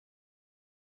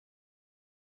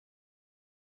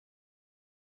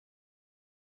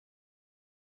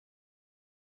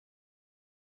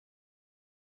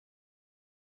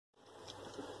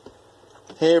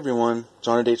Hey everyone,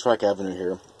 Johnny Day Track Avenue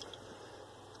here.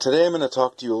 Today I'm going to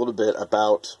talk to you a little bit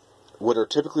about what are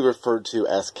typically referred to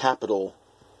as Capitol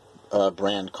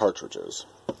brand cartridges.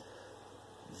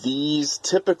 These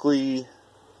typically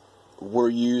were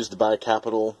used by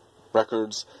Capitol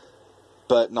Records,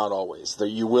 but not always.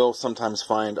 You will sometimes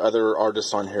find other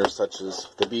artists on here, such as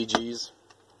the Bee Gees,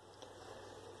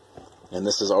 and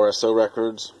this is RSO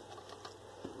Records.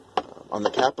 On the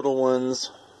Capitol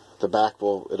ones, the back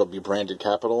it'll be branded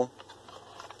Capitol,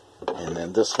 and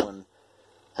then this one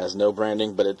has no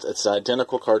branding, but it's an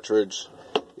identical cartridge.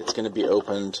 It's going to be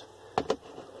opened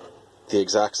the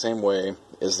exact same way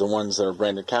as the ones that are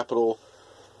branded Capitol.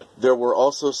 There were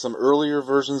also some earlier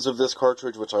versions of this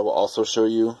cartridge, which I will also show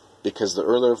you, because the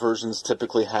earlier versions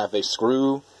typically have a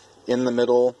screw in the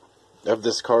middle of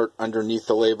this cart underneath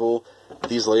the label.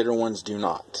 These later ones do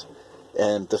not.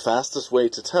 And the fastest way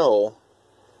to tell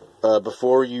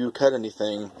before you cut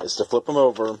anything is to flip them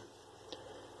over,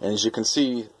 and as you can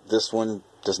see, this one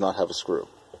does not have a screw,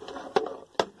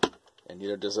 and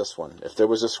neither does this one. If there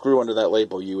was a screw under that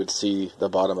label, you would see the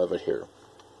bottom of it here.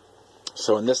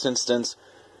 So in this instance,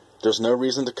 there's no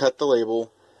reason to cut the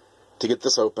label to get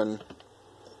this open.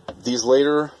 These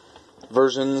later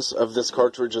versions of this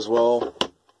cartridge as well,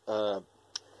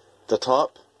 the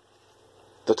top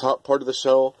part of the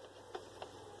shell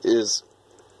is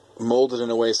molded in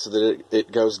a way so that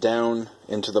it goes down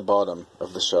into the bottom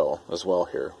of the shell as well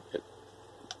here.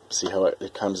 See how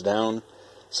it comes down?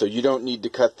 So you don't need to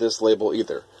cut this label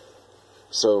either.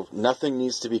 So nothing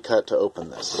needs to be cut to open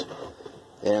this.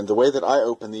 And the way that I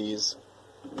open these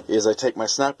is I take my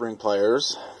snap ring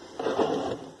pliers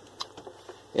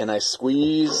and I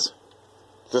squeeze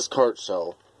this cart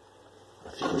shell.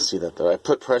 If you can see that there.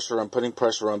 I'm putting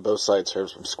pressure on both sides here.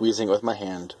 So I'm squeezing it with my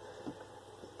hand.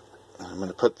 I'm going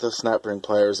to put the snap ring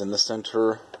pliers in the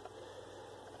center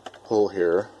hole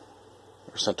here,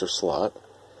 or center slot,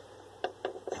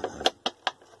 and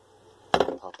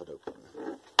pop it open.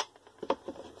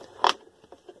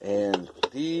 And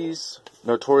these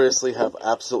notoriously have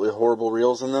absolutely horrible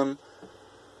reels in them,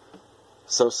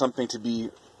 so something to be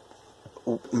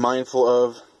mindful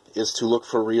of is to look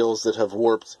for reels that have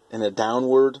warped in a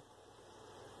downward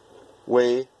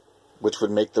way, which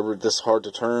would make this hard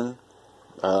to turn.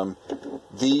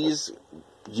 These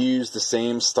use the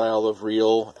same style of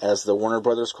reel as the Warner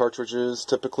Brothers cartridges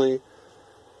typically,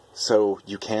 so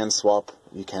you can swap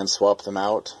them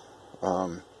out.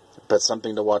 But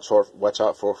something to watch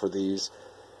out for these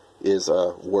is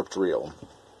a warped reel.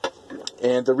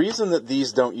 And the reason that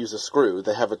these don't use a screw,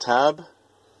 they have a tab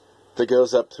that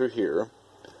goes up through here,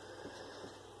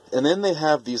 and then they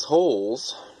have these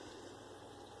holes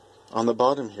on the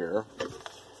bottom here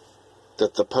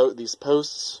that these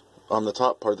posts on the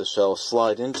top part of the shell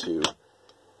slide into,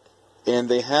 and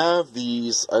they have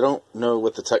these, I don't know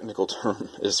what the technical term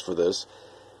is for this,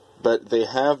 but they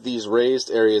have these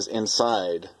raised areas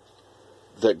inside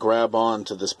that grab on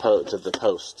to the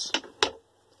posts,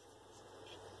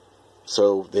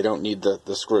 so they don't need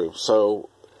the screw. So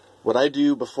what I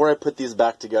do before I put these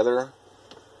back together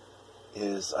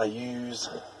is I use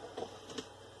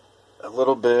a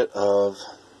little bit of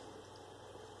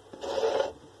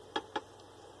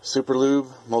Super Lube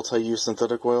multi-use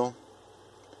synthetic oil.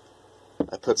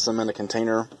 I put some in a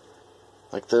container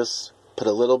like this, put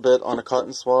a little bit on a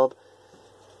cotton swab,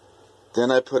 then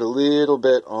I put a little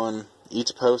bit on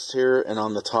each post here and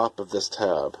on the top of this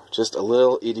tab, just a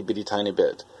little itty bitty tiny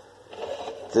bit.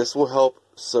 This will help,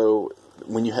 so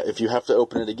if you have to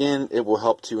open it again, it will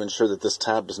help to ensure that this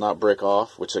tab does not break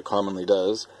off, which it commonly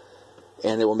does,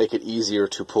 and it will make it easier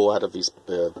to pull out of these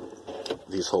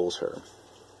holes here.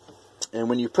 And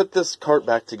when you put this cart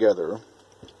back together,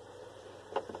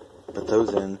 put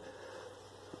those in,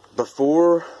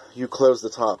 before you close the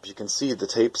top, you can see the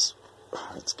tape's,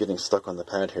 it's getting stuck on the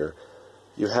pad here.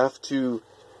 You have to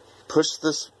push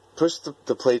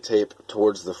the play tape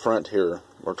towards the front here,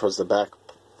 or towards the back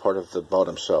part of the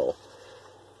bottom shell.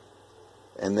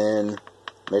 And then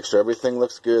make sure everything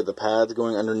looks good. The pad's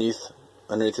going underneath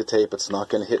the tape. It's not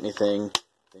going to hit anything.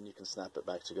 Then you can snap it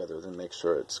back together. Then make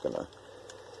sure it's going to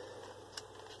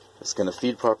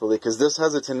feed properly, because this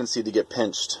has a tendency to get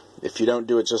pinched. If you don't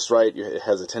do it just right, it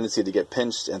has a tendency to get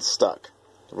pinched and stuck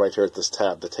right here at this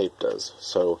tab. The tape does.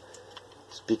 So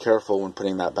just be careful when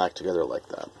putting that back together like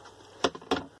that.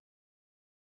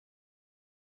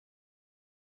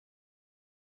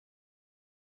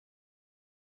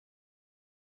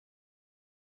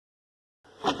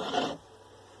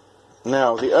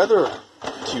 Now, the other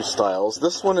two styles,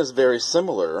 this one is very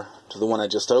similar to the one I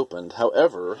just opened.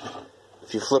 However,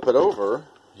 if you flip it over,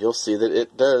 you'll see that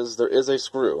there is a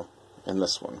screw in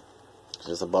this one.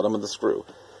 It's the bottom of the screw.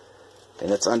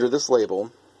 And it's under this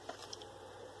label.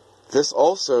 This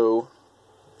also,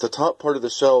 the top part of the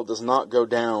shell does not go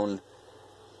down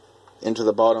into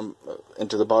the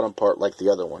bottom part like the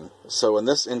other one. So in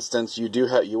this instance,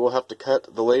 you will have to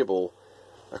cut the label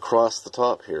across the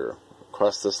top here,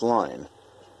 across this line,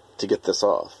 to get this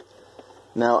off.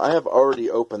 Now, I have already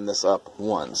opened this up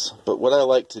once, but what I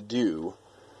like to do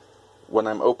when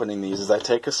I'm opening these is I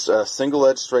take a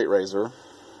single-edged straight razor,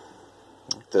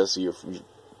 like this.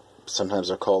 Sometimes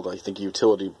they're called, I think, a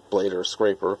utility blade or a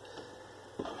scraper,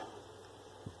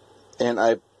 and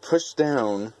I push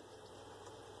down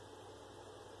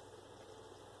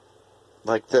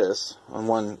like this on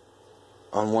one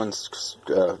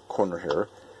corner here.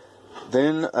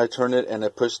 Then I turn it and I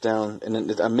push down,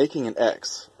 and I'm making an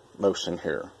X motion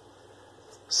here,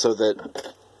 so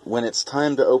that when it's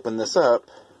time to open this up,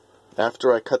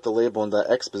 after I cut the label in that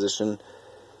X position,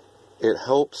 it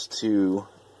helps to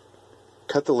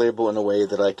cut the label in a way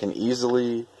that I can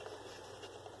easily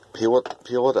peel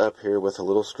it up here with a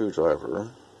little screwdriver.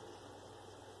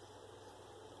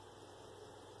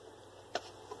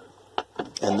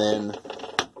 And then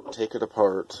take it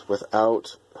apart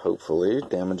without, hopefully,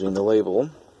 damaging the label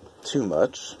too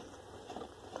much.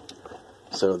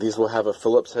 So these will have a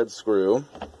Phillips head screw.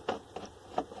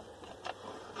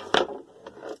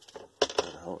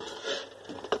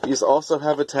 These also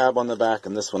have a tab on the back,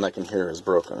 and this one I can hear is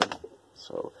broken.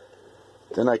 So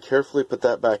then I carefully put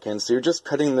that back in. So you're just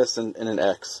cutting this in an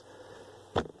X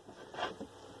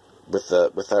with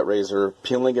that razor,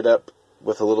 peeling it up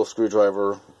with a little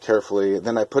screwdriver carefully.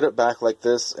 Then I put it back like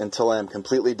this until I am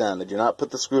completely done. I do not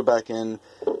put the screw back in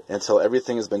until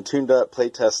everything has been tuned up, play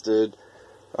tested.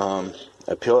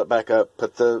 I peel it back up,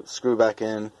 put the screw back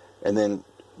in, and then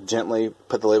gently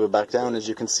put the label back down. As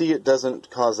you can see, it doesn't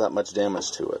cause that much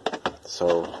damage to it.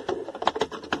 So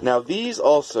now these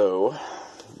also,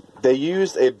 they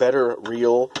used a better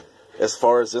reel as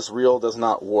far as this reel does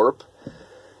not warp.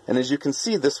 And as you can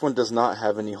see, this one does not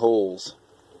have any holes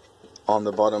on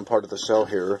the bottom part of the shell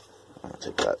here. I'll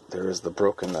take that. There's the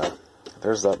broken,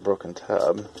 there's that broken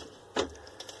tab.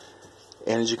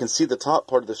 And as you can see, the top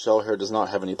part of the shell here does not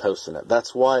have any posts in it.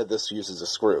 That's why this uses a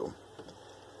screw.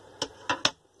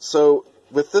 So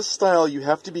with this style, you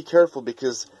have to be careful,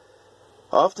 because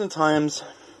oftentimes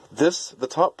the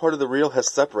top part of the reel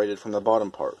has separated from the bottom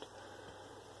part.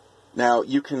 Now,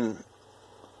 you can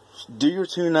do your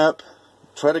tune-up,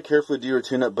 try to carefully do your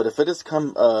tune-up, but if it has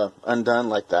come undone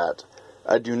like that,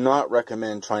 I do not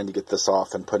recommend trying to get this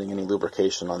off and putting any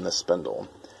lubrication on this spindle.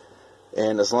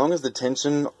 And as long as the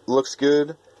tension looks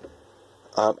good,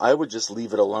 I would just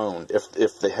leave it alone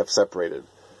if they have separated.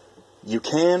 You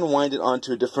can wind it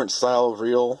onto a different style of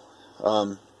reel.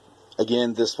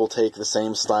 Again, this will take the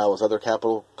same style as other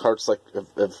capital carts, like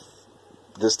of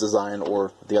this design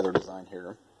or the other design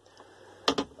here,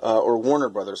 or Warner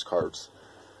Brothers carts.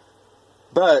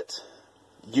 But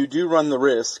you do run the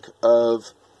risk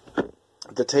of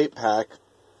the tape pack.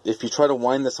 If you try to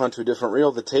wind this onto a different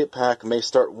reel, the tape pack may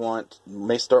start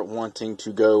wanting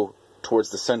to go towards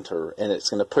the center, and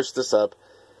it's going to push this up,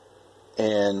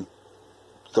 and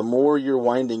the more you're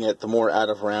winding it, the more out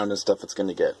of round and stuff it's going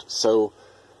to get. So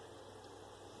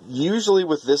usually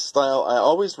with this style, I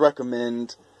almost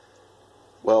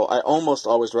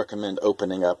always recommend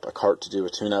opening up a cart to do a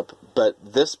tune-up, but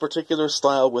this particular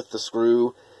style with the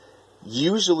screw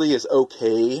usually is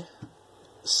okay.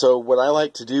 So what I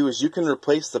like to do is you can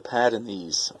replace the pad in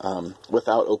these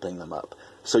without opening them up.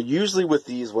 So usually with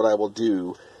these, what I will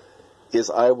do is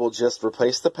I will just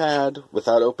replace the pad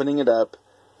without opening it up.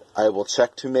 I will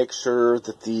check to make sure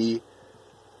that the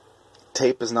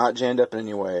tape is not jammed up in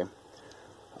any way.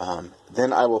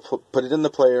 Then I will put it in the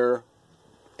player,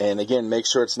 and again, make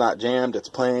sure it's not jammed, it's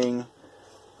playing.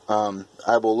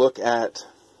 I will look at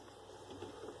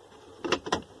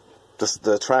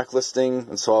the track listing,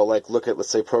 and so I'll look at, let's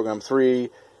say, program 3,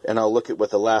 and I'll look at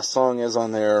what the last song is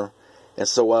on there. And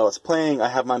so while it's playing, I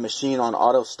have my machine on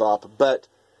auto stop, but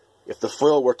if the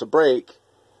foil were to break,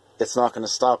 it's not going to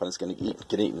stop and it's going to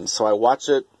get eaten. So I watch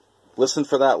it, listen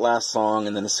for that last song,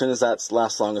 and then as soon as that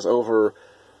last song is over,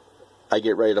 I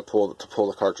get ready to pull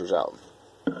the cartridge out.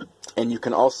 And you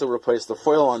can also replace the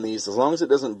foil on these, as long as it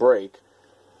doesn't break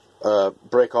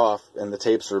off and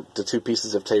the two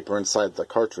pieces of tape are inside the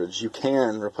cartridge. You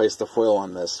can replace the foil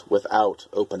on this without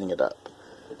opening it up.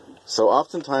 So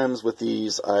oftentimes with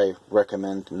these, I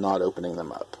recommend not opening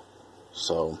them up.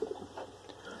 So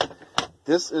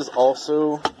this is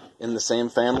also in the same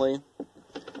family.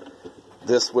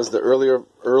 This was the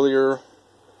earlier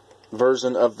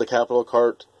version of the Capital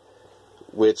Cart,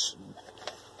 which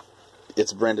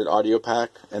it's branded Audiopak,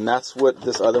 and that's what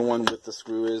this other one with the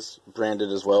screw is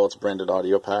branded as well. It's branded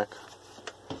Audiopak.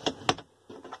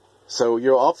 So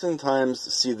you'll oftentimes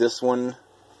see this one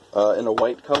in a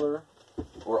white color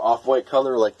or off-white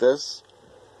color like this,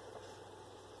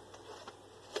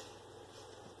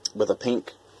 with a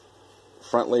pink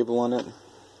front label on it.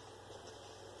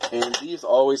 And these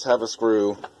always have a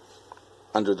screw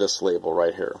under this label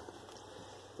right here.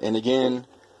 And again,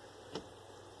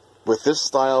 with this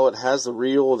style, it has a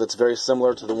reel that's very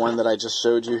similar to the one that I just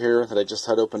showed you here, that I just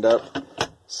had opened up.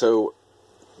 So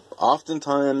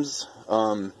oftentimes,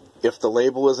 if the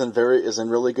label is in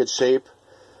really good shape,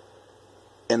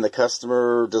 and the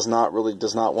customer does not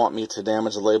want me to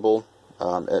damage the label,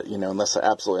 unless I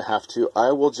absolutely have to,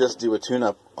 I will just do a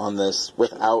tune-up on this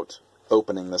without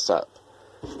opening this up.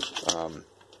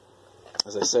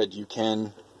 As I said, you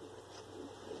can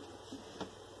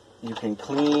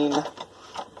clean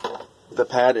the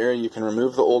pad area. You can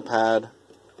remove the old pad,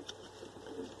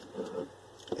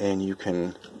 and you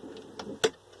can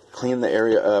clean the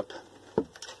area up.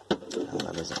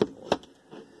 That doesn't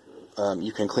work.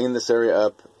 You can clean this area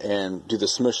up and do the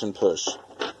smush and push.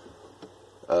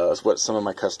 Is what some of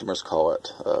my customers call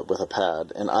it, with a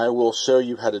pad, and I will show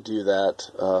you how to do that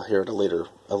here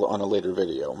on a later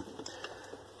video.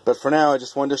 But for now, I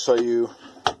just wanted to show you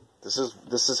this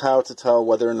is how to tell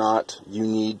whether or not you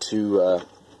need to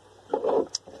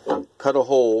cut a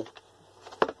hole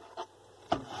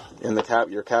in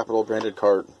your Capital branded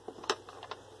cart,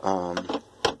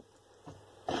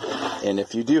 and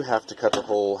if you do have to cut the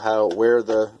hole, where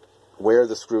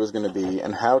the screw is going to be,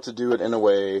 and how to do it in a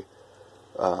way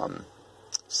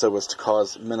so as to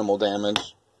cause minimal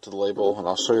damage to the label. And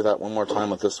I'll show you that one more time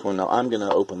with this one. Now I'm going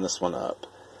to open this one up.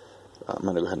 I'm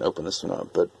going to go ahead and open this one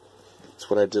up, but it's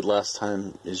what I did last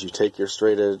time. Is you take your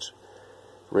straight edge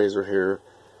razor here,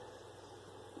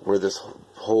 where this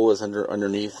hole is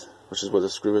underneath, which is where the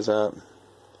screw is at.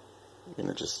 You're going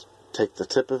to just take the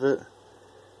tip of it,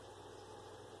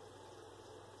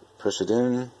 push it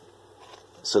in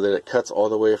so that it cuts all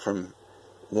the way from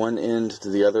one end to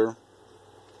the other.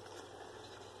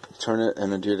 Turn it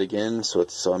and then do it again, so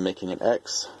I'm making an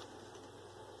X.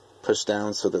 Push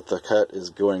down so that the cut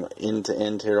is going end to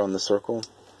end here on the circle.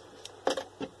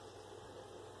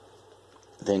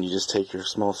 Then you just take your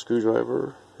small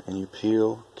screwdriver and you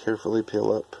carefully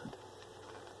peel up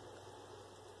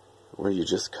where you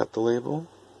just cut the label.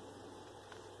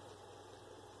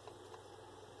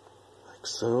 Like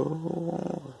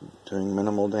so. Doing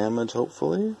minimal damage,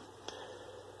 hopefully.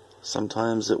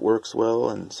 Sometimes it works well,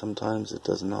 and sometimes it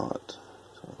does not.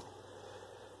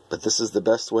 But this is the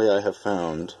best way I have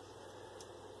found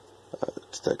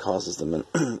that causes the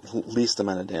least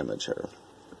amount of damage here.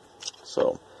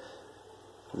 So,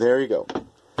 there you go.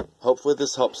 Hopefully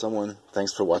this helps someone.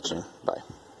 Thanks for watching. Bye.